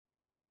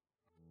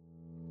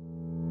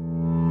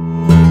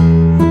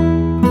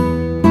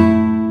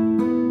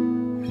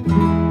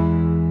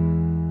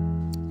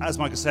As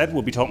Michael said,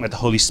 we'll be talking about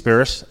the Holy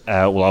Spirit.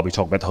 We'll all be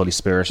talking about the Holy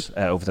Spirit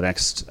over the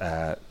next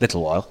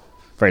little while.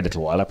 Very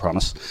little while, I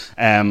promise.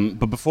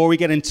 But before we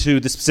get into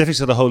the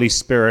specifics of the Holy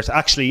Spirit,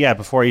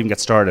 before I even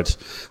get started,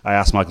 I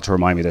asked Michael to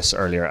remind me this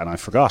earlier and I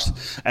forgot.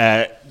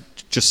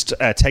 Just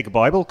take a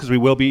Bible, because we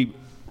will be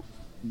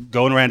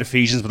going around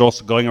Ephesians, but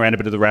also going around a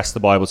bit of the rest of the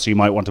Bible, so you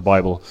might want a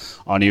Bible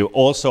on you.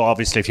 Also,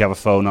 obviously, if you have a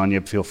phone on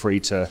you, feel free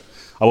to...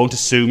 I won't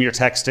assume you're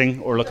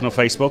texting or looking on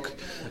Facebook,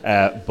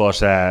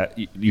 but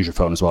use your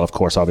phone as well, of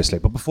course, obviously.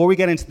 But before we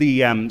get into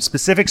the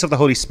specifics of the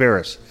Holy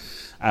Spirit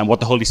and what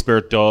the Holy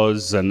Spirit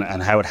does and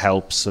how it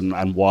helps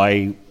and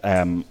why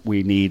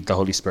we need the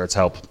Holy Spirit's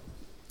help,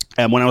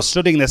 when I was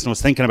studying this and I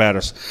was thinking about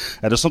it,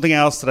 there's something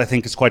else that I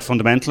think is quite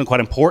fundamental and quite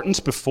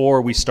important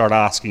before we start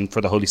asking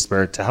for the Holy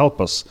Spirit to help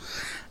us.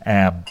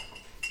 And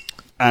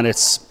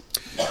it's,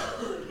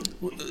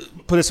 put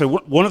it this way,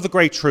 one of the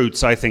great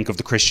truths, I think, of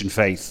the Christian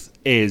faith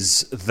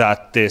is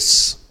that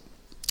this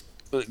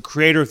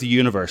creator of the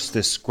universe,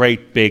 this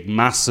great, big,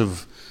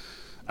 massive,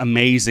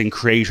 amazing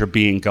creator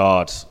being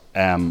God,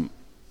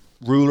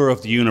 ruler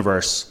of the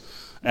universe,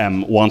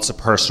 wants a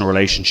personal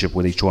relationship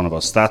with each one of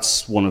us.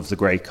 That's one of the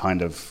great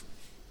kind of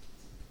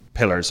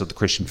pillars of the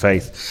Christian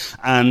faith.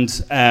 And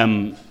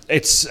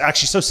it's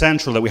actually so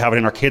central that we have it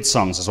in our kids'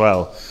 songs as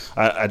well.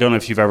 I don't know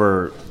if you've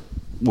ever...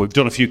 We've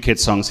done a few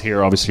kids' songs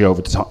here, obviously,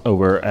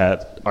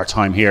 over our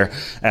time here.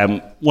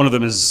 One of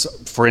them is,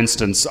 for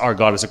instance, Our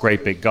God is a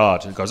Great Big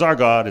God. It goes, our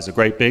God is a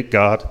great big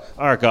God.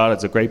 Our God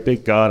is a great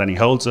big God, and he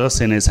holds us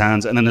in his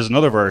hands. And then there's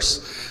another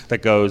verse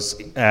that goes,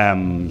 it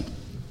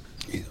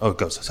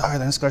goes, higher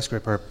than a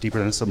skyscraper, deeper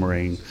than a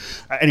submarine.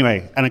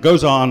 Anyway, and it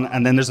goes on,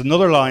 and then there's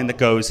another line that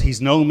goes, he's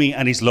known me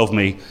and he's loved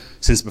me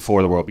since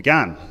before the world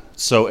began.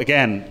 So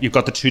again, you've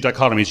got the two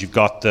dichotomies. You've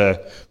got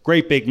the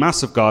great, big,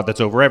 massive God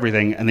that's over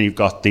everything, and then you've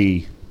got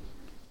the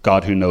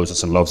God who knows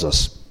us and loves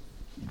us.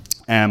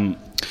 And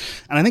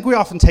I think we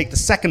often take the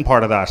second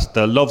part of that,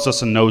 the loves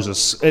us and knows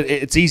us.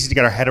 It's easy to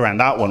get our head around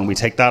that one. We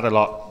take that a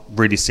lot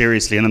really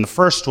seriously. And then the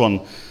first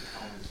one,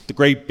 the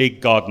great big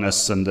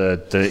godness and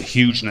the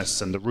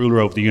hugeness and the ruler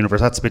over the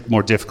universe, that's a bit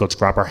more difficult to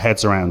wrap our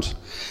heads around.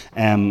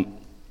 And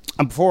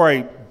before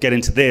I get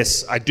into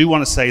this, I do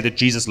want to say that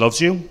Jesus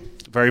loves you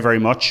very, very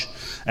much.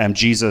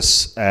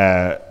 Jesus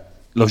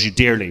loves you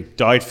dearly,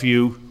 died for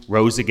you,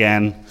 rose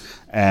again.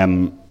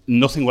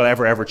 Nothing will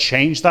ever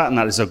change that, and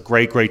that is a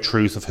great, great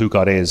truth of who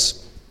God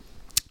is.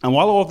 And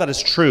while all of that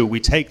is true, we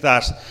take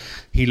that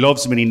he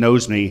loves me and he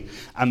knows me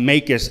and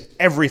make it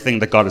everything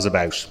that God is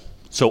about.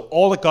 So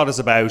all that God is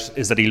about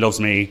is that he loves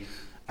me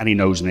and he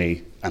knows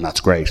me, and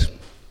that's great.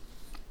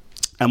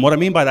 And what I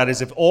mean by that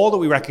is if all that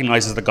we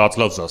recognize is that God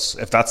loves us,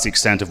 if that's the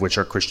extent of which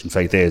our Christian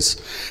faith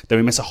is, then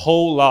we miss a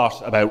whole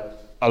lot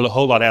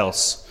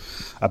else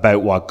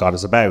about what God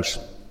is about.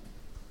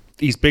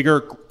 He's bigger.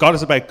 God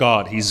is about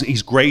God.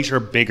 He's greater,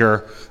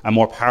 bigger, and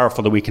more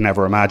powerful than we can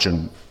ever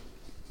imagine.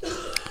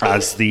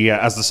 As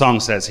the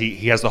song says,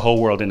 he has the whole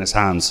world in his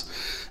hands.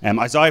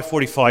 Isaiah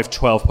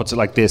 45:12 puts it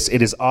like this: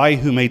 "It is I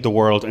who made the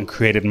world and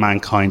created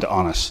mankind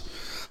on it.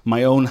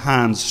 My own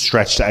hands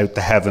stretched out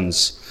the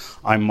heavens.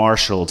 I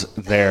marshaled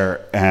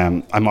their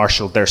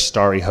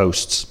starry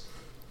hosts."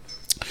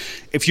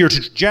 If you're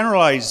to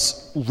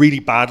generalize really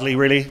badly,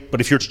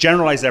 but if you're to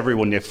generalize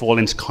everyone, you fall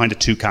into kind of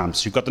two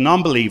camps. You've got the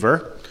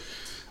non-believer,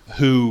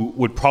 who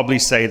would probably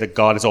say that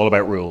God is all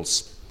about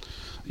rules.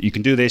 You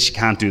can do this, you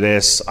can't do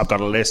this. I've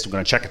got a list, I'm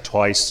going to check it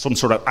twice. Some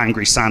sort of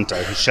angry Santa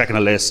who's checking a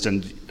list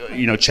and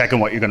checking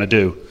what you're going to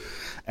do.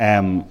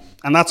 And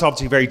that's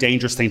obviously a very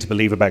dangerous thing to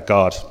believe about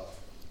God.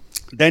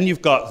 Then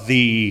you've got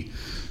the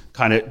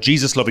kind of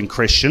Jesus-loving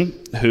Christian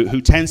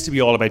who tends to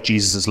be all about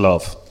Jesus'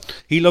 love.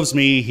 He loves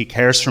me, he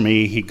cares for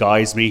me, he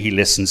guides me, he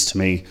listens to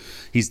me,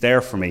 he's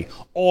there for me.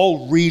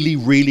 All really,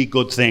 really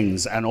good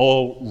things and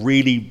all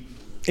really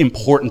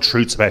important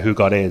truths about who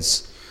God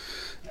is.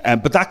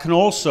 But that can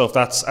also, if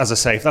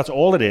that's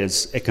all it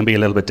is, it can be a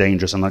little bit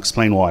dangerous, and I'll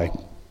explain why.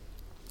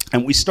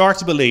 And we start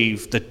to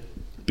believe that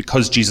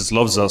because Jesus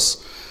loves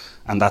us,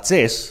 and that's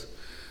it,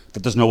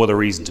 that there's no other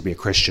reason to be a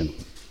Christian.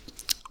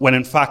 When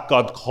in fact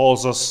God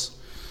calls us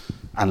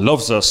and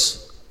loves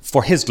us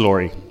for his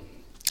glory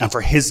and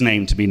for his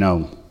name to be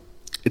known.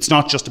 It's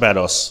not just about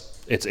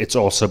us, it's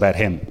also about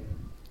him.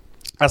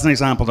 As an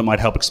example that might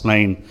help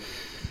explain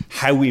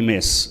how we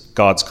miss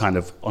God's kind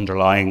of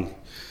underlying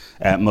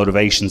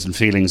motivations and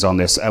feelings on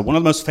this. One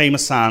of the most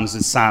famous Psalms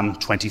is Psalm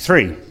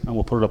 23, and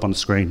we'll put it up on the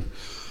screen.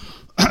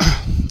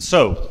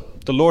 So,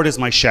 the Lord is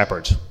my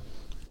shepherd.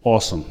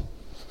 Awesome.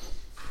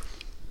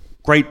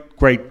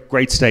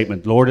 Great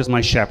statement. Lord is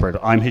my shepherd.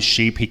 I'm his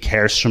sheep. He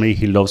cares for me.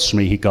 He loves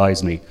me. He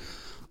guides me.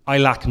 I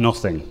lack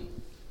nothing.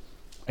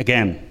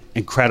 Again,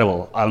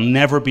 incredible. I'll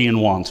never be in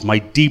want. My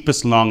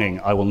deepest longing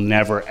I will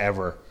never,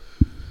 ever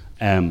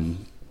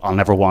I'll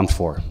never want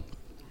for.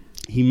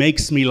 He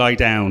makes me lie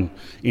down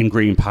in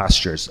green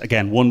pastures.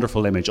 Again,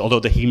 wonderful image.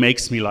 Although the he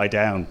makes me lie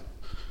down,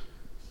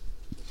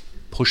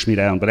 push me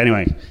down. But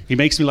anyway, he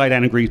makes me lie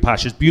down in green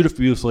pastures. Beautiful,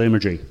 beautiful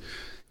imagery.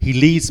 He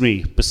leads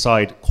me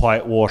beside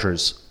quiet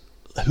waters.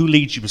 Who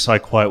leads you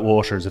beside quiet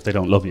waters if they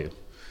don't love you?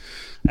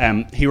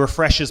 He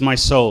refreshes my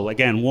soul.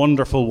 Again,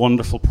 wonderful,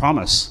 wonderful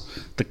promise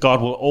that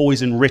God will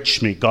always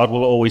enrich me. God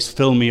will always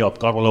fill me up.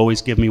 God will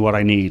always give me what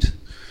I need.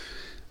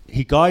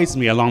 He guides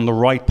me along the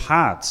right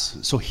paths.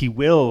 So he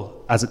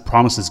will, as it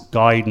promises,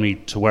 guide me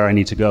to where I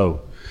need to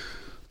go.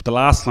 But the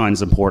last line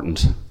is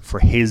important. For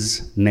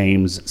his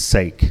name's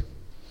sake.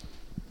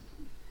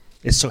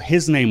 It's so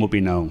his name will be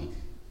known.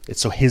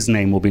 It's so his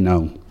name will be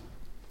known.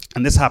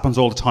 And this happens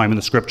all the time in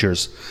the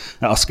scriptures.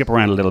 I'll skip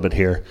around a little bit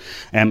here.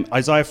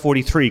 Isaiah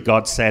 43,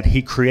 God said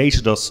he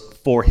created us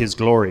for his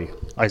glory.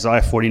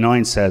 Isaiah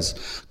 49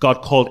 says,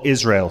 God called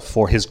Israel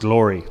for his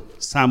glory.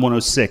 Psalm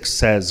 106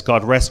 says,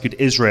 God rescued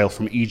Israel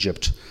from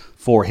Egypt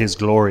for his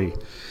glory.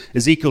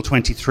 Ezekiel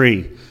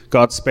 23,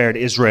 God spared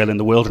Israel in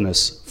the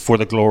wilderness for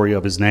the glory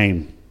of his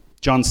name.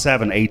 John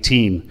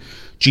 7:18,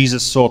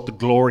 Jesus sought the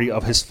glory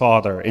of his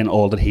Father in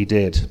all that he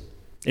did.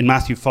 In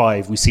Matthew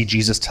 5, we see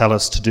Jesus tell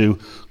us to do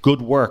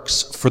good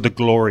works for the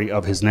glory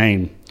of his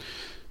name.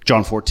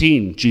 John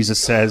 14, Jesus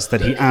says that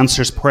he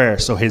answers prayer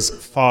so his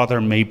Father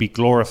may be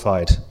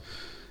glorified.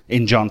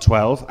 In John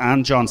 12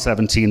 and John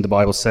 17, the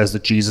Bible says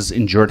that Jesus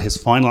endured his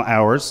final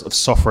hours of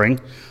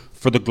suffering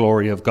for the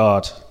glory of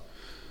God.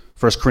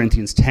 1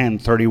 Corinthians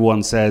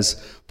 10:31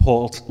 says,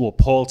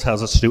 Paul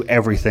tells us to do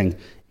everything,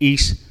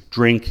 eat,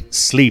 drink,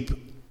 sleep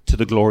to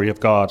the glory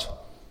of God.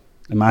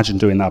 Imagine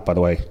doing that, by the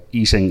way,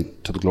 eating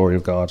to the glory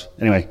of God.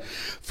 Anyway,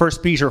 1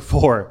 Peter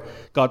 4,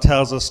 God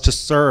tells us to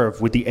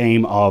serve with the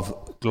aim of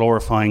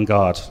glorifying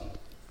God.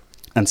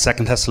 And 2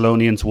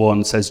 Thessalonians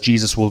 1 says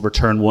Jesus will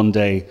return one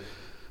day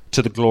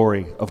to the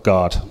glory of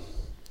God.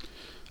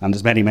 And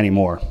there's many, many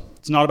more.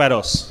 It's not about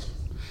us.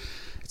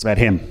 It's about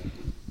him.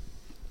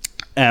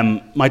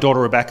 My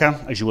daughter Rebecca,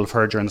 as you will have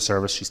heard during the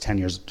service, she's 10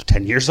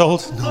 years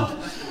old?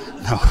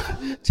 No,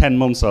 10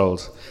 months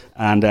old.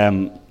 And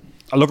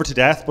I love her to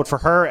death, but for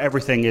her,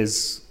 everything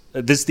is,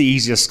 this is the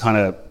easiest kind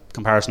of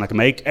comparison I can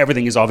make.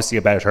 Everything is obviously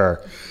about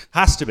her.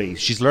 Has to be.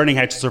 She's learning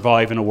how to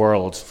survive in a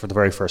world for the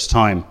very first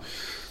time.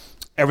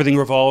 Everything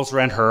revolves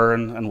around her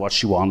and what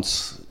she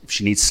wants. If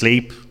she needs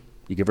sleep,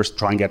 you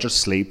try and get her to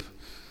sleep.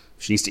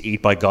 If she needs to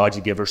eat, by God,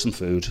 you give her some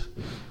food.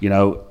 You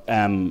know,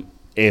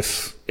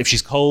 if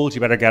she's cold,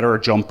 you better get her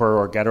a jumper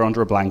or get her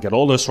under a blanket,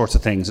 all those sorts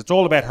of things. It's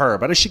all about her.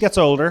 But as she gets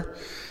older,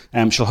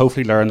 she'll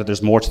hopefully learn that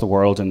there's more to the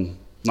world and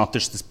not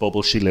just this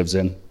bubble she lives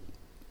in.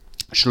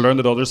 She'll learn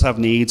that others have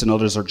needs and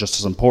others are just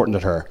as important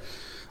to her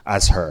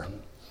as her.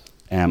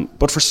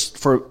 But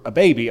for a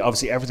baby,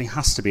 obviously everything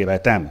has to be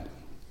about them.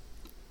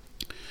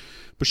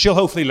 But she'll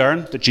hopefully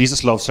learn that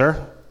Jesus loves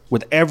her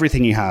with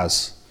everything he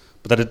has,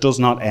 but that it does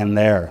not end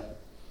there.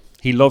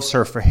 He loves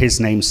her for his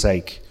name's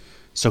sake,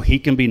 so he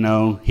can be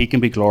known, he can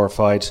be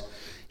glorified,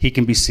 he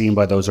can be seen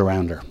by those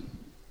around her.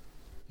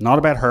 Not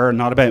about her,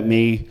 not about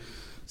me,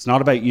 it's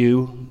not about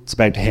you, it's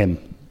about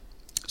him.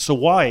 So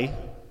why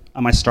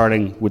am I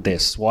starting with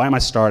this? Why am I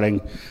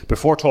starting,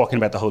 before talking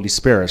about the Holy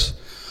Spirit,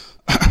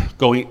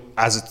 going,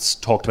 as it's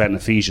talked about in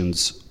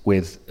Ephesians,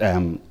 with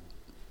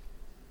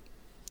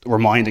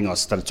reminding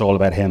us that it's all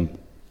about him?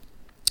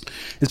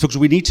 It's because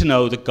we need to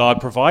know that God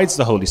provides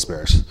the Holy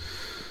Spirit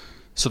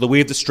so that we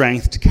have the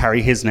strength to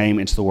carry his name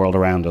into the world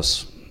around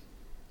us.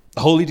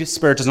 The Holy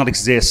Spirit does not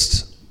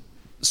exist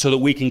so that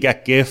we can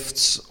get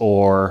gifts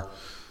or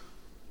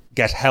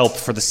get help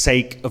for the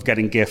sake of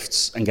getting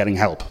gifts and getting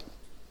help.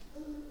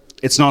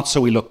 It's not so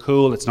we look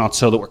cool. It's not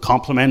so that we're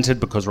complimented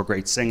because we're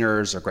great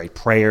singers or great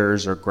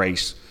prayers or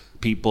great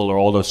people or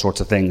all those sorts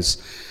of things.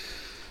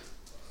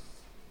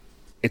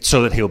 It's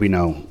so that he'll be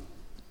known.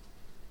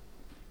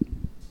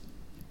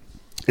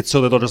 It's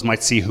so that others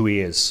might see who he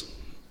is.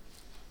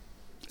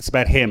 It's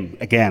about him,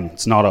 again.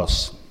 It's not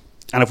us.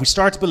 And if we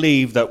start to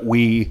believe that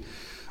we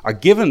are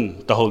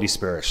given the Holy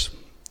Spirit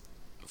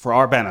for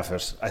our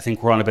benefit, I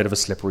think we're on a bit of a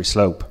slippery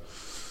slope.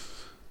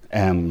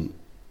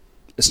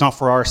 It's not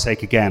for our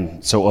sake,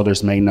 again, so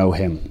others may know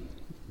him.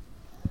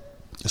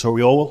 So are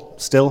we all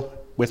still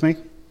with me?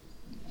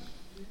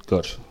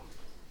 Good.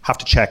 Have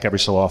to check every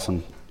so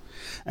often.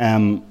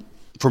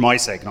 For my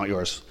sake, not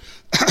yours.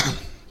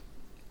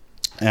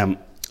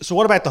 So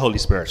what about the Holy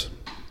Spirit?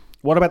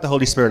 What about the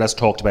Holy Spirit as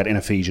talked about in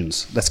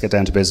Ephesians? Let's get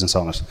down to business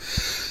on it.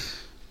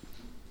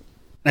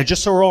 Now,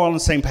 just so we're all on the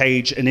same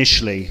page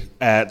initially,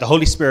 the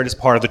Holy Spirit is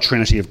part of the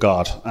Trinity of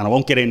God. And I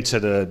won't get into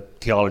the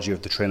theology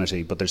of the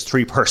Trinity, but there's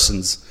three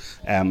persons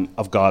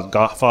of God,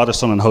 Father,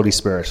 Son, and Holy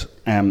Spirit.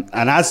 And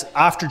as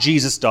after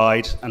Jesus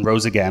died and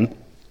rose again,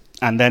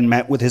 and then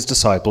met with his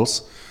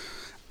disciples,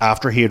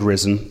 after he had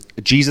risen,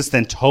 Jesus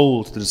then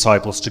told the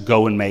disciples to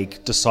go and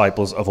make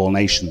disciples of all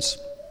nations.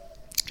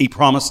 He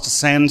promised to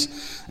send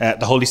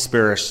the Holy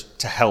Spirit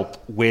to help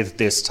with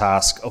this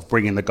task of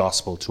bringing the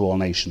gospel to all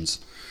nations.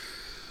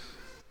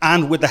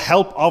 And with the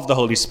help of the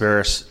Holy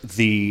Spirit,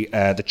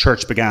 the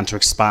church began to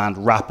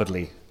expand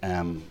rapidly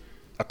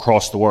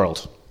across the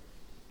world.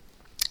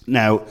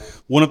 Now,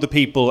 one of the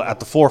people at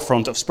the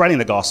forefront of spreading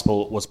the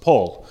gospel was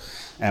Paul,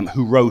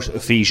 who wrote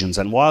Ephesians.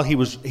 And while he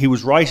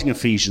was writing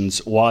Ephesians,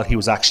 while he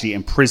was actually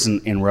in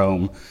prison in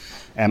Rome,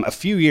 a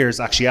few years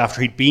actually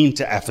after he'd been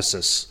to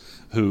Ephesus,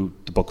 who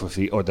the book of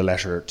or the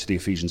letter to the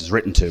Ephesians is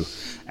written to.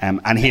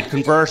 And he had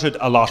converted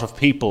a lot of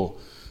people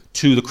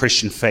to the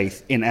Christian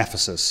faith in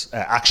Ephesus,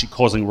 actually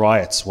causing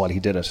riots while he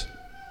did it.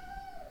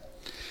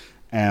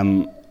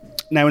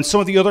 Now, in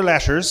some of the other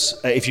letters,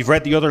 if you've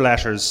read the other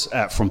letters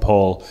from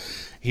Paul,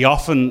 he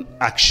often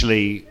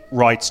actually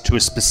writes to a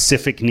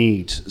specific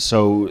need.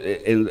 So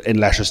in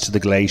letters to the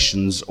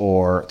Galatians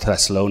or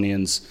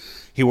Thessalonians,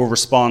 he will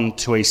respond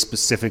to a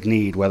specific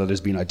need, whether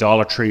there's been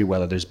idolatry,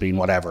 whether there's been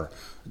whatever,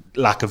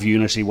 lack of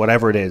unity,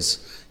 whatever it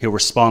is, he'll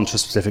respond to a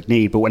specific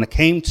need. But when it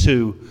came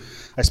to,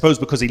 I suppose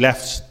because he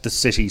left the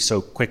city so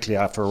quickly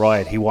after a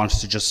riot, he wanted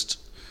to just,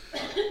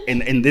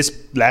 in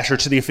this letter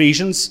to the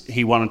Ephesians,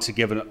 he wanted to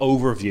give an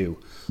overview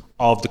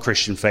of the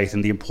Christian faith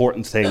and the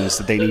important things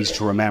that they needed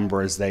to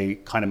remember as they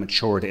kind of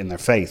matured in their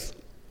faith.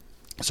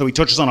 So he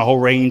touches on a whole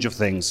range of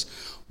things,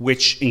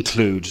 which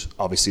include,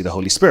 obviously, the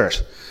Holy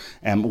Spirit,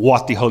 and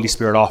what the Holy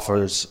Spirit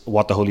offers,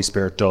 what the Holy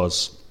Spirit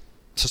does.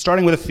 So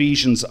starting with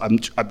Ephesians, I'm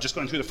just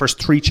going through the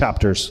first 3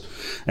 chapters,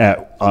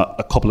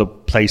 a couple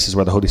of places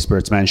where the Holy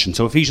Spirit's mentioned.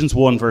 So Ephesians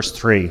 1 verse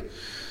 3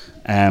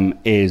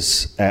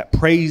 is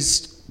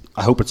praised,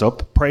 I hope it's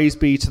up, praise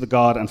be to the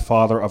God and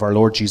Father of our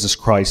Lord Jesus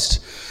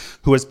Christ,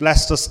 who has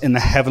blessed us in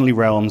the heavenly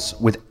realms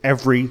with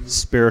every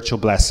spiritual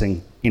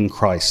blessing in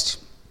Christ.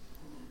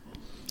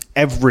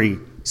 Every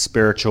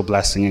spiritual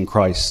blessing in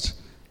Christ.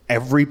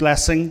 Every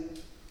blessing,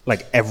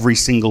 like every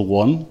single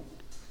one,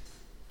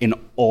 in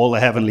all the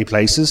heavenly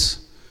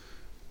places.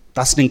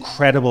 That's an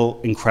incredible,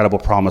 incredible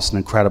promise, an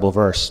incredible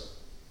verse.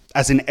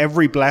 As in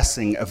every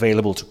blessing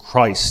available to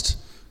Christ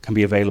can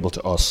be available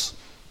to us.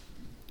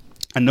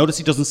 And notice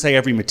he doesn't say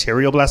every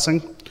material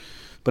blessing,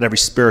 but every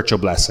spiritual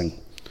blessing.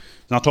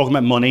 He's not talking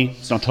about money,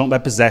 he's not talking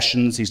about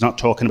possessions, he's not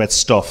talking about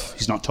stuff,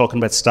 he's not talking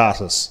about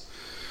status.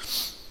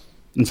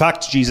 In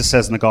fact, Jesus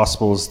says in the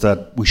Gospels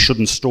that we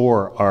shouldn't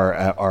store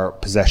our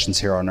possessions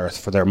here on earth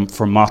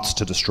for moths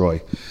to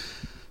destroy.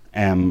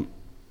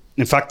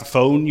 In fact, the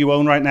phone you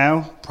own right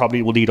now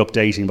probably will need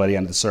updating by the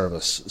end of the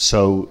service.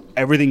 So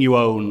everything you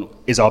own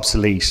is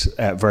obsolete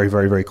very,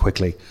 very, very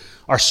quickly.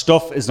 Our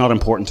stuff is not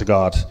important to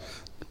God.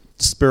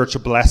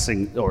 Spiritual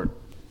blessings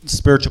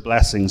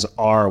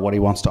are what he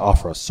wants to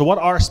offer us. So what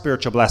are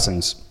spiritual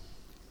blessings?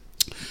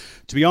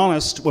 To be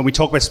honest, when we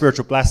talk about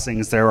spiritual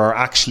blessings, there are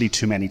actually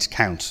too many to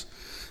count.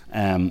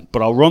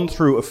 But I'll run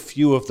through a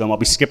few of them. I'll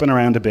be skipping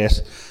around a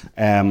bit.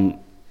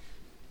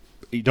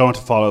 You don't have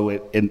to follow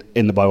it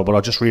in the Bible, but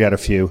I'll just read out a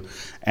few.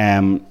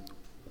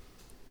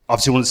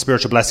 Obviously, one of the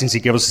spiritual blessings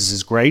he gives us is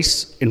his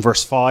grace. In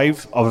verse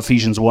 5 of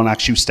Ephesians 1,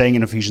 actually staying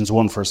in Ephesians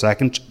 1 for a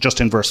second, just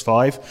in verse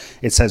 5,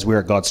 it says we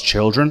are God's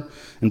children.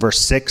 In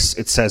verse 6,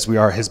 it says we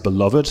are his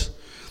beloved.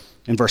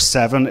 In verse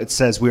 7, it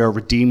says we are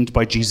redeemed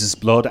by Jesus'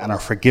 blood and are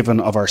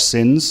forgiven of our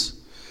sins.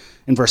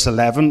 In verse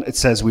 11, it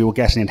says we will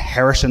get an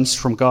inheritance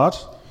from God.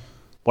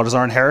 What is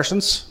our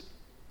inheritance?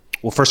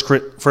 Well, 1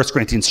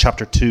 Corinthians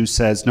chapter 2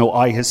 says, no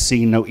eye has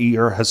seen, no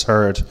ear has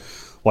heard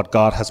what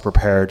God has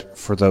prepared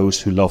for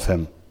those who love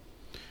him.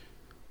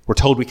 We're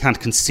told we can't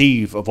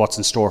conceive of what's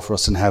in store for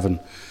us in heaven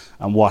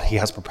and what he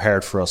has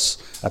prepared for us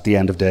at the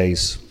end of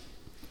days.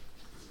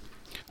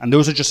 And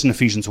those are just in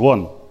Ephesians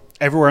 1.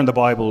 Everywhere in the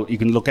Bible, you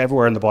can look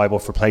everywhere in the Bible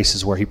for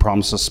places where he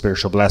promises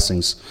spiritual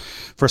blessings.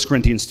 1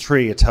 Corinthians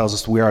 3, it tells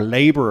us we are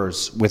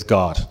laborers with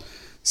God.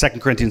 2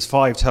 Corinthians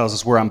 5 tells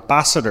us we're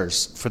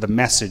ambassadors for the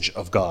message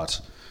of God.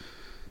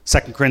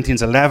 2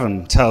 Corinthians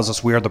 11 tells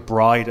us we are the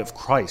bride of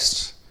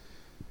Christ.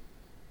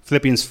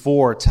 Philippians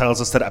 4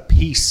 tells us that a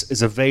peace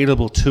is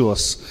available to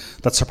us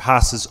that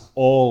surpasses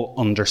all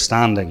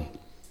understanding.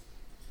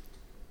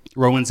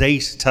 Romans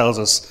 8 tells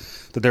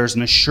us that there is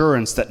an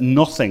assurance that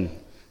nothing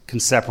can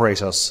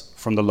separate us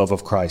from the love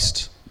of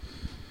Christ.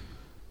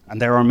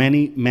 And there are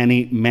many,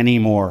 many, many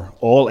more,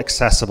 all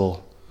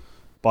accessible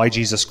by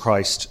Jesus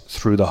Christ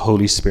through the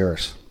Holy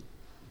Spirit.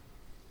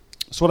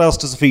 So what else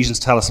does Ephesians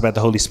tell us about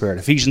the Holy Spirit?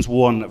 Ephesians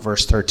 1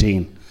 verse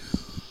 13.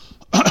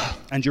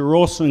 And you were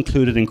also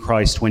included in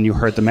Christ when you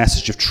heard the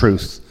message of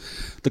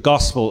truth, the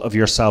gospel of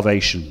your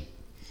salvation.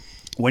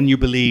 When you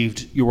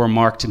believed, you were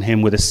marked in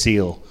him with a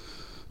seal,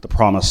 the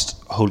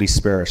promised Holy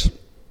Spirit.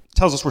 It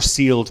tells us we're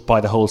sealed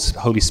by the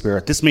Holy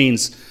Spirit. This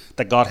means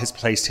that God has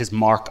placed his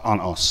mark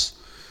on us.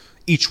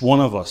 Each one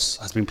of us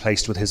has been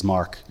placed with his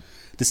mark.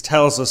 This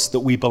tells us that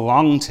we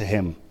belong to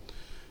him.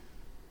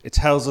 It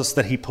tells us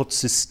that he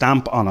puts his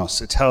stamp on us.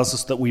 It tells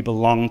us that we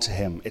belong to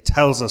him. It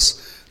tells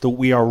us that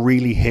we are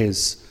really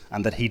his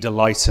and that he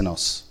delights in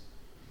us.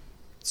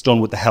 It's done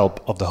with the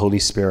help of the Holy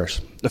Spirit.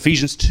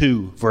 Ephesians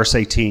 2, verse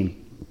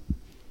 18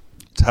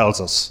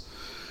 tells us,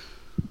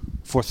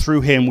 for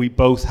through him we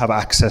both have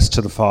access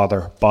to the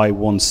Father by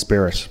one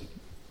Spirit.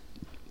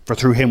 For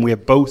through him we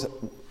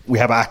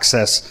have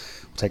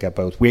access, we'll take out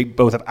both. We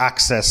both have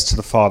access to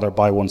the Father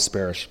by one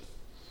Spirit.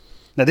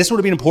 Now this would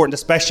have been important,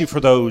 especially for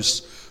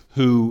those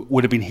who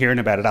would have been hearing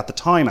about it at the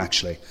time,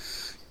 actually.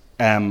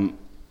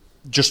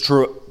 Just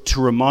to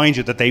remind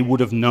you that they would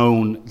have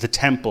known the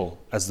temple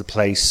as the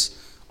place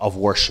of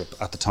worship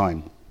at the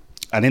time.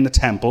 And in the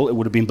temple, it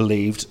would have been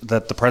believed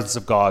that the presence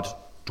of God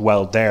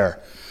dwelled there.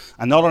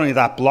 And not only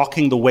that,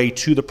 blocking the way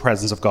to the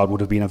presence of God would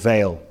have been a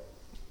veil.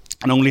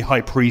 And only high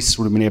priests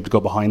would have been able to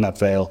go behind that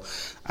veil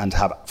and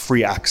have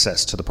free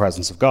access to the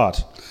presence of God.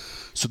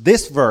 So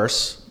this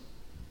verse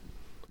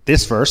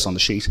on the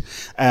sheet,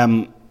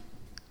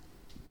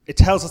 it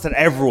tells us that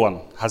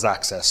everyone has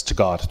access to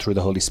God through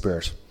the Holy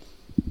Spirit.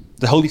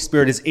 The Holy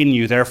Spirit is in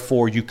you,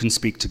 therefore you can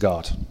speak to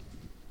God.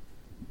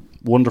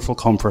 Wonderful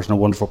comfort and a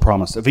wonderful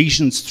promise.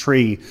 Ephesians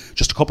 3,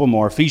 just a couple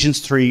more.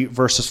 Ephesians 3,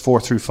 verses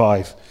 4 through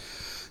 5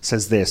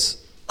 says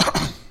this.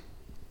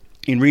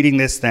 In reading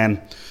this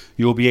then,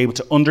 you will be able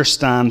to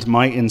understand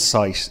my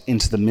insight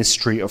into the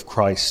mystery of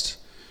Christ,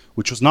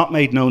 which was not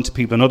made known to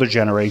people in other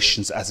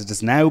generations, as it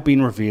has now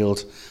been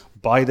revealed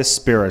by the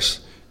Spirit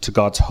to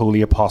God's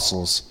holy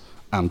apostles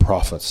and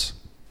prophets.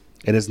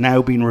 It has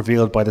now been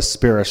revealed by the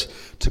Spirit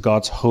to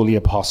God's holy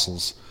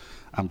apostles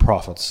and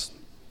prophets.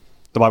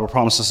 The Bible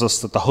promises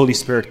us that the Holy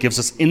Spirit gives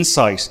us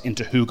insight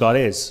into who God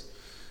is.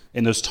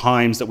 In those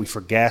times that we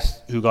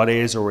forget who God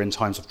is, or we're in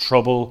times of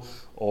trouble,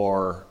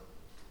 or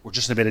we're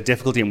just in a bit of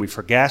difficulty and we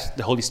forget,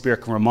 the Holy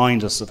Spirit can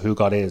remind us of who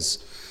God is,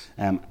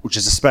 which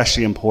is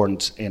especially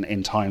important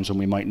in times when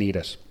we might need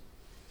it.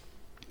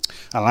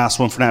 And last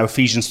one for now,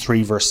 Ephesians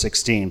 3, verse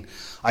 16.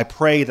 I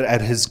pray that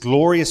out of his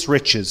glorious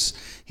riches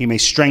he may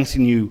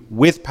strengthen you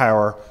with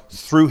power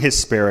through his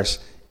Spirit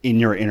in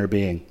your inner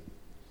being.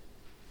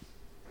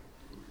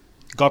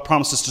 God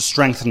promises to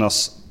strengthen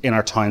us in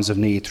our times of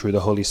need through the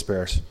Holy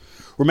Spirit.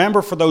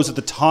 Remember, for those at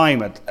the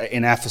time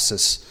in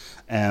Ephesus,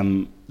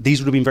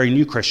 these would have been very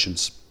new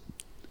Christians.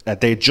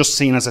 They had just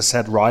seen, as I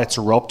said, riots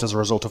erupt as a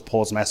result of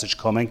Paul's message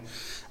coming.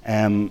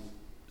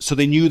 So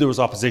they knew there was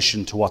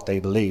opposition to what they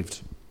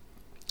believed.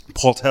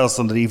 Paul tells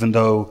them that even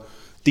though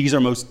these are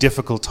most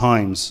difficult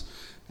times,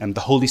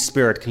 the Holy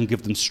Spirit can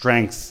give them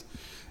strength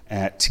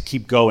to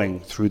keep going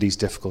through these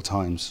difficult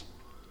times.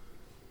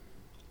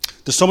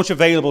 There's so much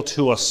available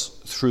to us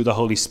through the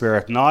Holy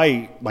Spirit, and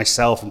I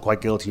myself am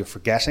quite guilty of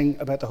forgetting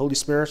about the Holy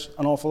Spirit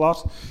an awful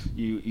lot.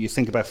 You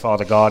think about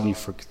Father God and you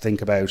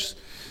think about,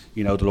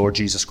 the Lord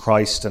Jesus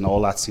Christ, and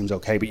all that seems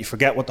okay, but you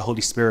forget what the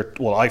Holy Spirit,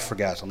 I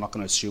forget, I'm not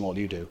going to assume all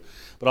you do,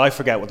 but I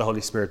forget what the Holy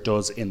Spirit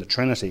does in the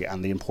Trinity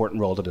and the important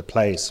role that it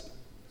plays.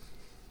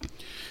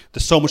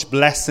 There's so much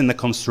blessing that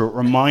comes through it,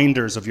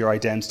 reminders of your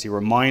identity,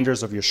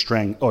 reminders of your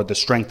strength, or the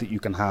strength that you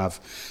can have,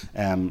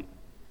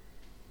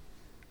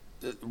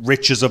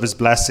 riches of his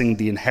blessing,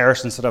 the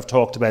inheritance that I've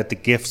talked about, the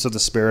gifts of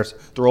the Spirit,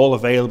 they're all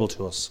available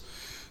to us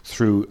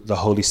through the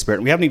Holy Spirit.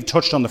 And we haven't even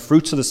touched on the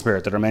fruits of the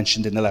Spirit that are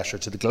mentioned in the letter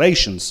to the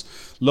Galatians.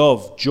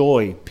 Love,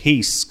 joy,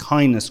 peace,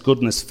 kindness,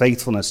 goodness,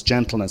 faithfulness,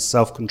 gentleness,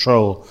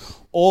 self-control,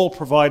 all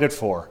provided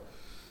for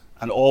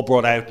and all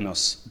brought out in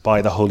us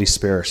by the Holy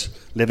Spirit,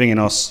 living in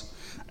us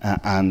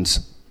and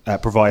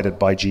provided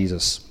by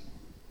Jesus.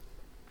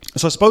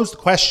 So I suppose the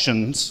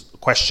questions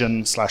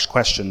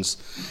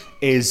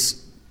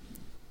is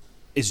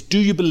do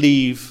you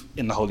believe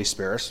in the Holy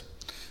Spirit?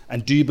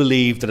 And do you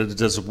believe that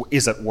it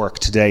is at work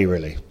today,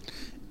 really?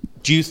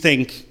 Do you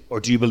think, or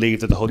do you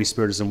believe that the Holy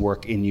Spirit is in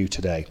work in you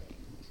today?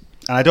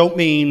 And I don't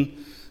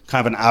mean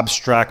kind of an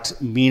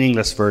abstract,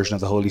 meaningless version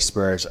of the Holy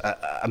Spirit,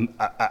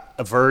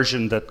 a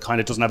version that kind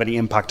of doesn't have any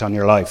impact on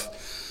your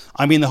life.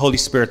 I mean the Holy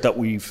Spirit that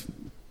we've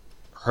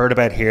heard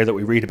about here, that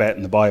we read about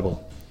in the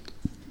Bible.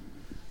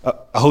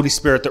 A Holy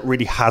Spirit that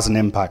really has an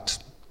impact.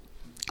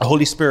 A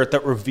Holy Spirit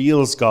that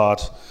reveals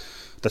God,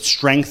 that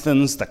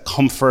strengthens, that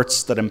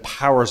comforts, that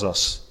empowers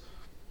us.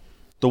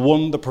 The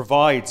one that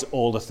provides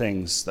all the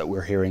things that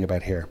we're hearing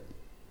about here.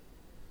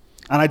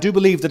 And I do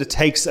believe that it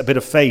takes a bit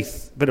of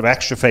faith, a bit of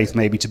extra faith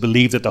maybe, to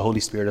believe that the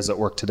Holy Spirit is at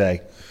work today.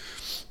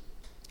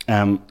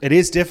 It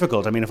is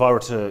difficult. I mean, if I were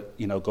to,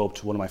 go up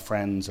to one of my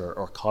friends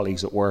or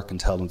colleagues at work and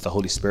tell them that the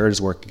Holy Spirit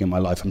is working in my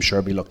life, I'm sure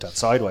I'd be looked at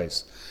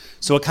sideways.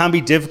 So it can be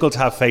difficult to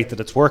have faith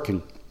that it's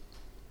working.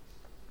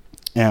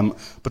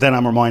 But then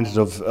I'm reminded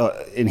of,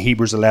 in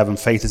Hebrews 11,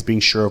 faith is being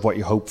sure of what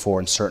you hope for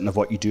and certain of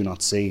what you do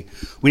not see.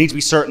 We need to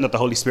be certain that the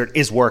Holy Spirit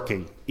is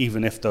working,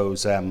 even if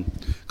those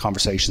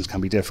conversations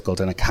can be difficult,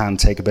 and it can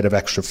take a bit of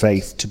extra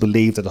faith to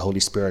believe that the Holy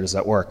Spirit is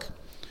at work.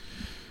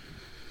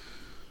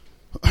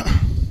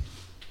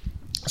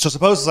 So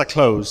suppose as I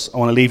close, I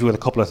want to leave you with a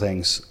couple of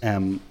things.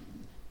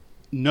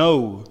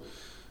 Know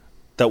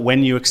that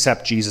when you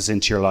accept Jesus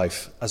into your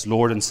life as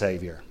Lord and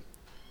Saviour,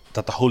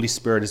 that the Holy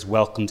Spirit is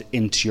welcomed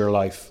into your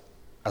life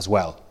as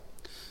well,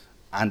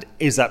 and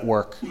is at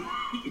work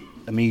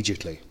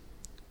immediately,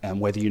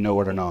 whether you know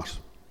it or not.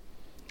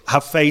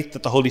 Have faith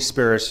that the Holy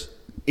Spirit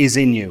is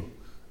in you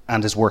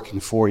and is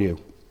working for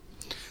you.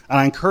 And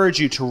I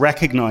encourage you to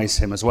recognize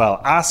him as well.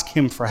 Ask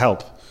him for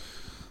help.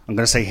 I'm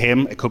going to say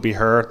him, it could be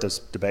her, there's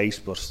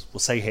debate, but we'll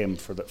say him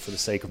for the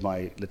sake of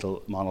my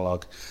little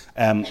monologue.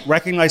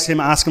 Recognize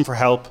him, ask him for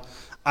help,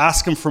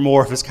 ask him for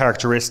more of his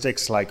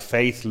characteristics like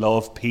faith,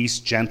 love, peace,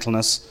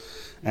 gentleness.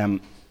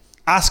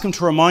 Ask him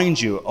to remind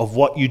you of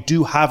what you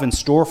do have in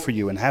store for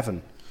you in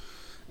heaven.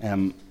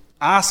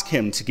 Ask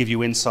him to give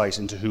you insight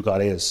into who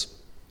God is.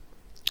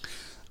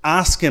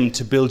 Ask him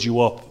to build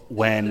you up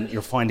when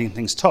you're finding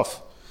things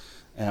tough.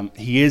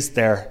 He is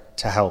there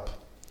to help.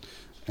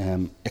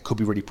 It could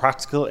be really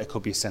practical. It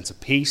could be a sense of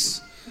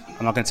peace.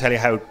 I'm not going to tell you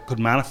how it could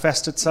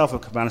manifest itself.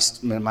 It could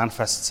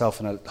manifest itself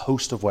in a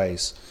host of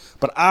ways.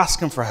 But ask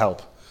him for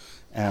help,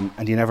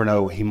 and you never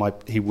know,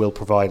 he will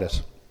provide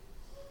it.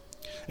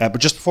 But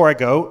just before I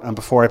go and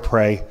before I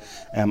pray,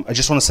 I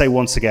just want to say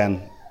once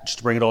again, just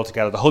to bring it all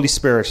together, the Holy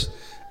Spirit,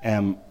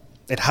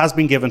 it has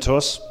been given to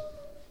us.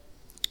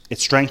 It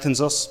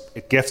strengthens us.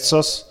 It gifts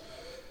us.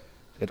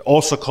 It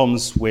also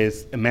comes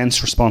with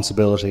immense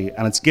responsibility,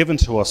 and it's given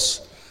to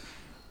us,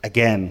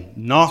 again,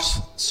 not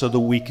so that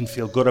we can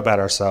feel good about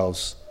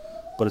ourselves,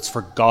 but it's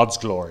for God's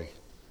glory.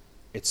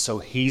 It's so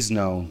he's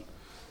known.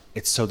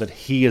 It's so that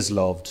he is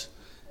loved.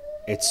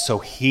 It's so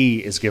he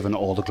is given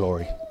all the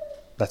glory.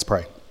 Let's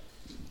pray.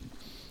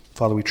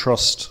 Father, I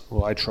trust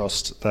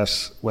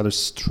that whether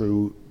it's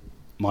through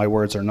my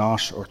words or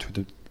not, or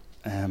through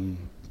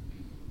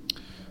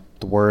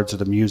the words or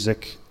the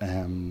music,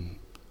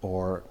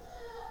 or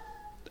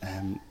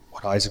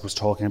what Isaac was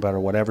talking about, or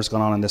whatever's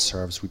gone on in this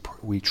service,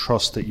 we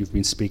trust that you've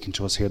been speaking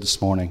to us here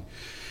this morning.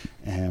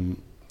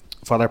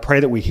 Father, I pray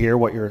that we hear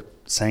what you're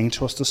saying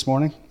to us this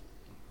morning,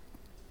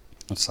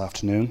 this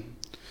afternoon.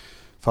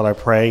 Father, I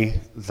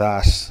pray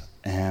that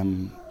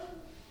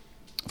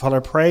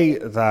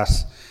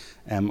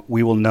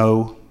we will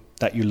know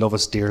that you love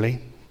us dearly.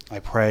 I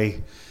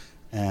pray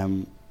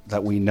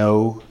that we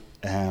know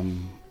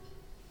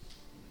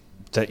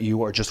that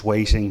you are just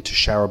waiting to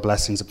shower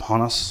blessings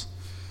upon us.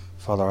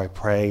 Father, I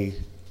pray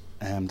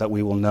that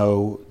we will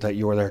know that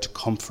you are there to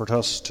comfort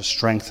us, to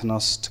strengthen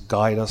us, to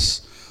guide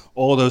us,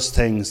 all those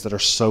things that are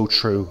so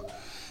true,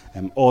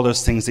 all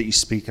those things that you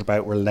speak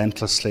about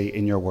relentlessly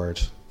in your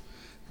word.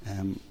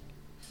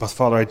 But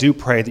Father, I do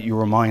pray that you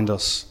remind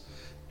us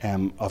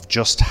of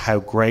just how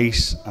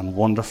great and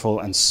wonderful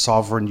and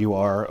sovereign you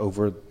are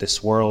over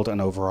this world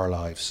and over our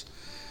lives.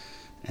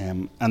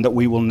 And that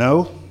we will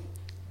know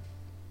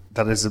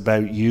that it is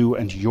about you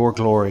and your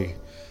glory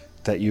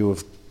that you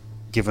have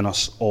given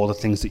us all the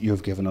things that you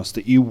have given us,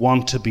 that you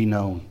want to be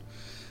known,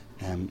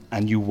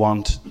 and you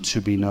want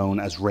to be known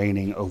as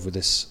reigning over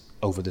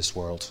this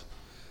world.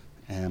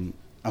 And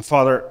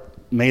Father,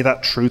 may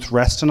that truth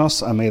rest in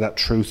us, and may that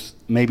truth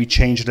maybe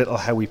change a little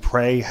how we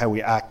pray, how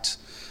we act,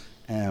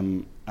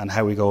 and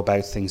how we go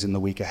about things in the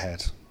week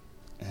ahead.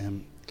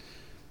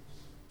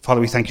 Father,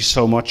 we thank you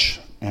so much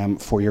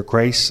for your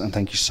grace, and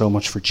thank you so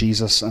much for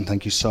Jesus, and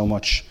thank you so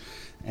much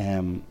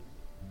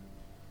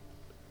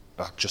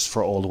just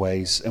for all the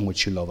ways in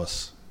which you love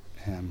us.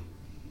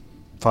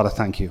 Father,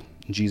 thank you.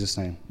 In Jesus'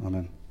 name,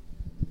 amen.